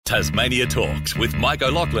Tasmania Talks with Mike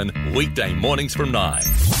O'Loughlin, weekday mornings from 9.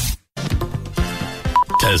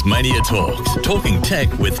 Tasmania Talks, talking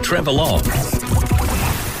tech with Trevor Long.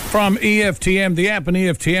 From EFTM, the app and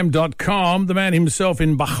EFTM.com, the man himself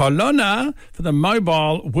in Barcelona for the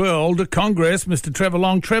Mobile World Congress, Mr. Trevor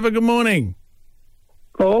Long. Trevor, good morning.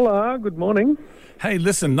 Hola, good morning. Hey,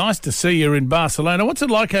 listen, nice to see you in Barcelona. What's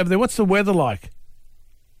it like over there? What's the weather like?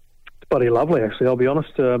 It's bloody lovely, actually, I'll be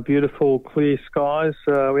honest. Beautiful, clear skies.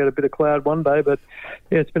 We had a bit of cloud one day, but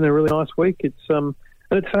yeah, it's been a really nice week. And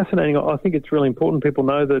it's fascinating. I think it's really important people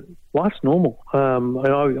know that life's normal.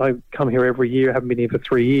 I come here every year. I haven't been here for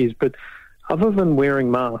 3 years, but other than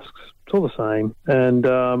wearing masks, it's all the same. And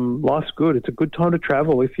life's good. It's a good time to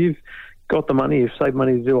travel. If you've got the money, you've saved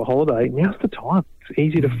money to do a holiday, now's the time. It's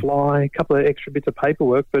easy to fly, a couple of extra bits of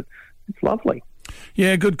paperwork, but it's lovely.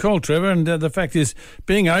 Yeah, good call, Trevor. And the fact is,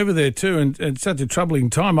 being over there too, and such a troubling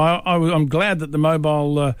time, I'm glad that the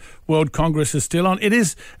Mobile World Congress is still on. It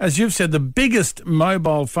is, as you've said, the biggest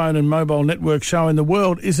mobile phone and mobile network show in the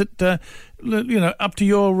world. Is it, up to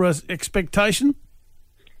your expectation?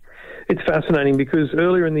 It's fascinating because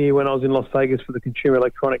earlier in the year when I was in Las Vegas for the Consumer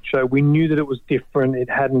Electronics Show, we knew that it was different. It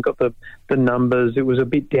hadn't got the numbers. It was a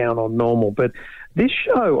bit down on normal. But this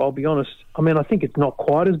show, I'll be honest, I think it's not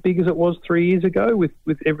quite as big as it was 3 years ago with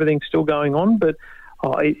everything still going on, but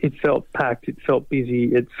it felt packed. It felt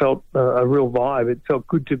busy. It felt a real vibe. It felt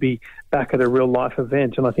good to be back at a real life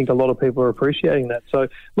event, and I think a lot of people are appreciating that. So,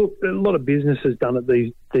 look, a lot of business is done at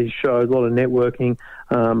these shows, a lot of networking,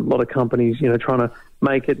 a lot of companies, trying to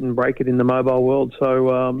make it and break it in the mobile world.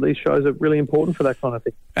 So these shows are really important for that kind of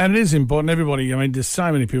thing. And it is important. Everybody, there's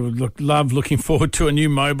so many people love looking forward to a new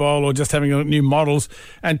mobile or just having new models.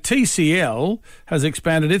 And TCL has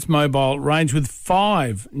expanded its mobile range with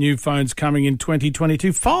 5 new phones coming in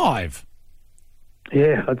 2022. 5?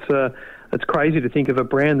 Yeah, it's crazy to think of a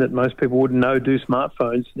brand that most people wouldn't know do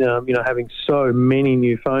smartphones, having so many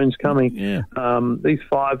new phones coming. Yeah. These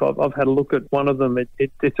 5, I've had a look at one of them.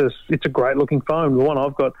 It's a great looking phone. The one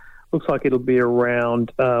I've got looks like it'll be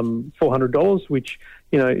around $400, which,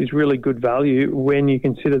 is really good value when you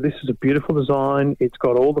consider this is a beautiful design. It's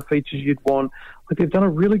got all the features you'd want. Like, they've done a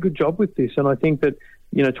really good job with this. And I think that,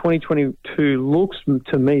 2022 looks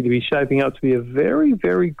to me to be shaping up to be a very,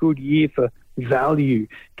 very good year for value,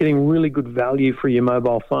 getting really good value for your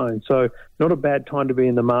mobile phone. So not a bad time to be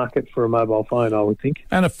in the market for a mobile phone, I would think.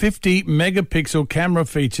 And a 50 megapixel camera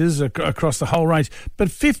features across the whole range.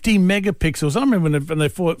 But 50 megapixels, I remember when they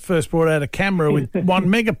first brought out a camera with 1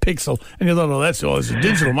 megapixel, and you thought, this is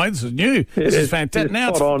digital, mate, this is new, this is fantastic. Now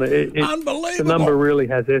it's unbelievable. The number really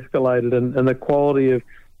has escalated, and the quality of,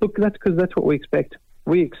 look, that's because that's what we expect.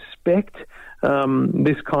 We expect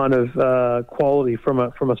this kind of quality from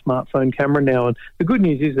a smartphone camera now. And the good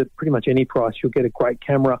news is that pretty much any price you'll get a great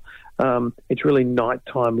camera. It's really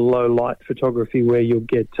nighttime, low light photography where you'll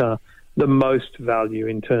get the most value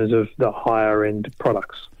in terms of the higher end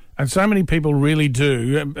products. And so many people really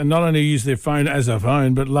do, and not only use their phone as a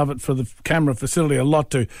phone, but love it for the camera facility a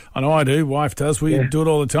lot too. I know I do, wife does, we do it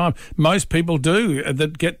all the time. Most people do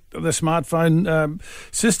that get the smartphone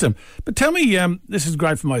system. But tell me, this is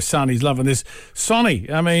great for my son, he's loving this. Sony,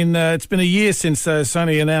 it's been a year since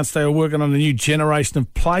Sony announced they were working on a new generation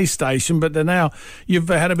of PlayStation, but now you've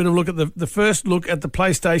had a bit of a look at the first look at the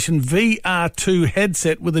PlayStation VR2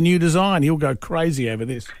 headset with a new design. You'll go crazy over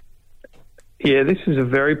this. Yeah, this is a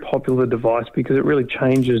very popular device because it really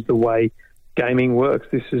changes the way gaming works.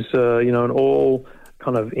 This is, an all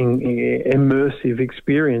kind of immersive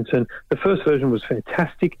experience. And the first version was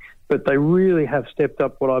fantastic, but they really have stepped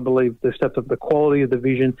up they've stepped up the quality of the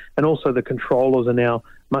vision, and also the controllers are now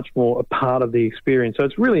much more a part of the experience. So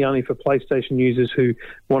it's really only for PlayStation users who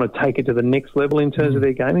want to take it to the next level in terms of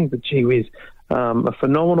their gaming. But gee whiz, a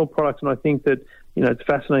phenomenal product. And I think that, it's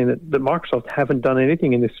fascinating that Microsoft haven't done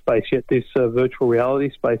anything in this space yet, this virtual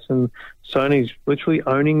reality space, and Sony's literally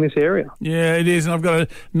owning this area. Yeah, it is. And I've got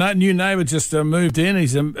a new neighbour just moved in.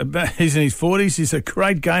 He's in his 40s. He's a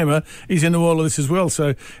great gamer. He's into all of this as well.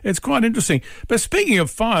 So it's quite interesting. But speaking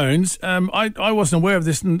of phones, I wasn't aware of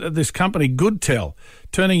this company, Goodtel,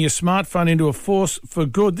 turning your smartphone into a force for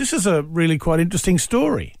good. This is a really quite interesting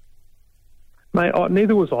story. Mate,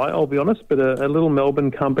 neither was I, I'll be honest, but a little Melbourne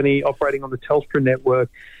company operating on the Telstra network.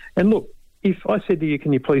 And look, if I said to you,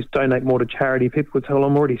 can you please donate more to charity, people would say, well,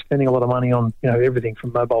 I'm already spending a lot of money on everything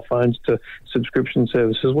from mobile phones to subscription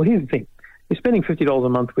services. Well, here's the thing. You're spending $50 a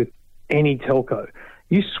month with any telco.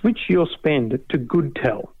 You switch your spend to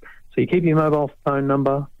Goodtel. So you keep your mobile phone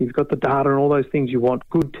number, you've got the data and all those things you want.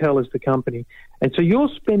 Goodtel is the company. And so you're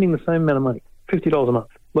spending the same amount of money, $50 a month.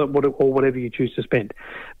 or whatever you choose to spend.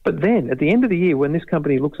 But then at the end of the year, when this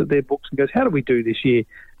company looks at their books and goes, how do we do this year?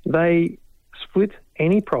 They split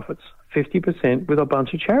any profits 50% with a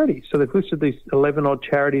bunch of charities. So they've listed these 11 odd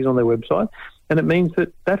charities on their website, and it means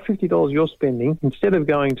that $50 you're spending, instead of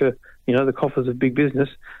going to the coffers of big business,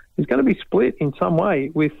 is going to be split in some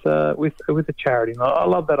way with a charity. And I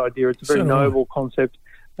love that idea. It's a very noble concept.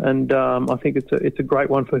 And I think it's a great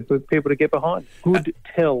one for people to get behind. Good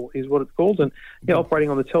Tel is what it's called, and operating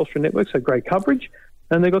on the Telstra network, so great coverage,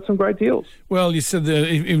 and they've got some great deals. Well, you said that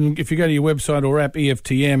even if you go to your website or app,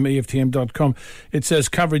 EFTM.com, it says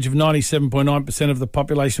coverage of 97.9% of the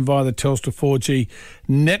population via the Telstra 4G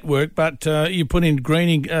network. But you put in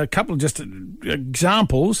greening, a couple of just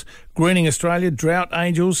examples: Greening Australia, Drought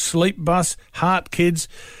Angels, Sleep Bus, Heart Kids.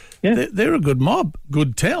 Yeah. They're a good mob.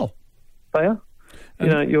 Good Tel. They are.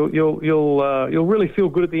 You'll really feel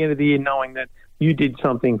good at the end of the year knowing that you did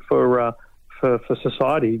something for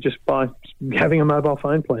society just by having a mobile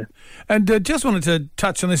phone plan. And just wanted to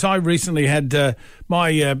touch on this. I recently had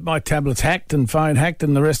my tablets hacked and phone hacked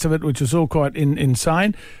and the rest of it, which was all quite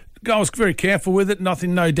insane. I was very careful with it.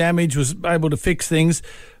 No damage, was able to fix things.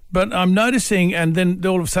 But I'm noticing, and then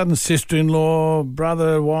all of a sudden, sister-in-law,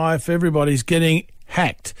 brother, wife, everybody's getting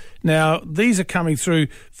hacked. Now, these are coming through,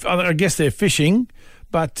 I guess they're phishing,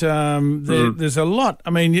 but there's a lot. I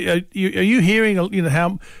mean, are you hearing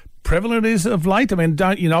how prevalent it is of late? I mean,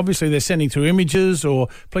 obviously they're sending through images or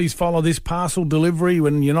please follow this parcel delivery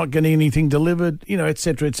when you're not getting anything delivered, et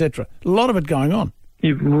cetera, et cetera. A lot of it going on.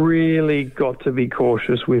 You've really got to be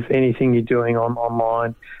cautious with anything you're doing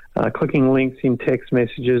online. Clicking links in text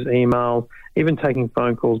messages, emails, even taking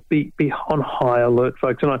phone calls. Be on high alert,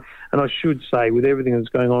 folks. And I should say, with everything that's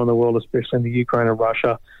going on in the world, especially in the Ukraine and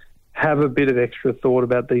Russia, have a bit of extra thought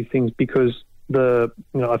about these things, because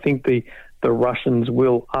I think the Russians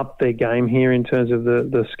will up their game here in terms of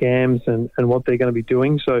the scams and what they're going to be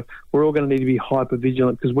doing. So we're all going to need to be hyper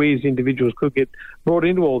vigilant, because we as individuals could get brought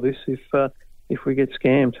into all this if we get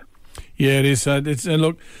scammed. Yeah, it is.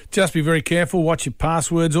 Look, just be very careful. Watch your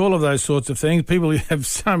passwords, all of those sorts of things. People have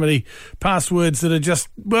so many passwords that are just,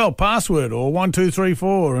 password or 1, 2, 3,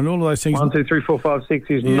 4 and all of those things. 1, 2, 3, 4, 5, 6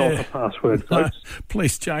 is not a password, folks.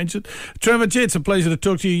 Please change it. Trevor, it's a pleasure to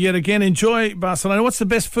talk to you yet again. Enjoy Barcelona. What's the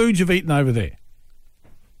best food you've eaten over there?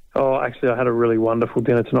 Oh, actually, I had a really wonderful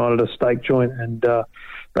dinner tonight at a steak joint, and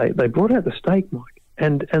they brought out the steak, Mike.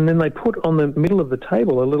 And then they put on the middle of the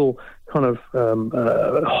table a little kind of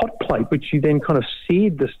hot plate, which you then kind of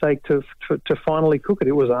seared the steak to finally cook it.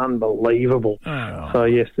 It was unbelievable. Oh. So,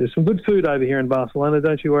 yes, there's some good food over here in Barcelona.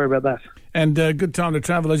 Don't you worry about that. And good time to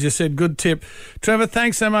travel, as you said. Good tip. Trevor,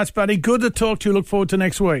 thanks so much, buddy. Good to talk to you. Look forward to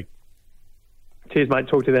next week. Cheers, mate.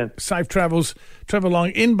 Talk to you then. Safe travels. Trevor Long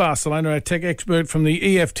in Barcelona, our tech expert from the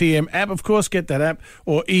EFTM app. Of course, get that app,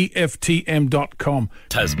 or EFTM.com.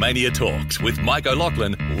 Tasmania Talks with Mike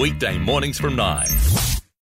O'Loughlin, weekday mornings from 9.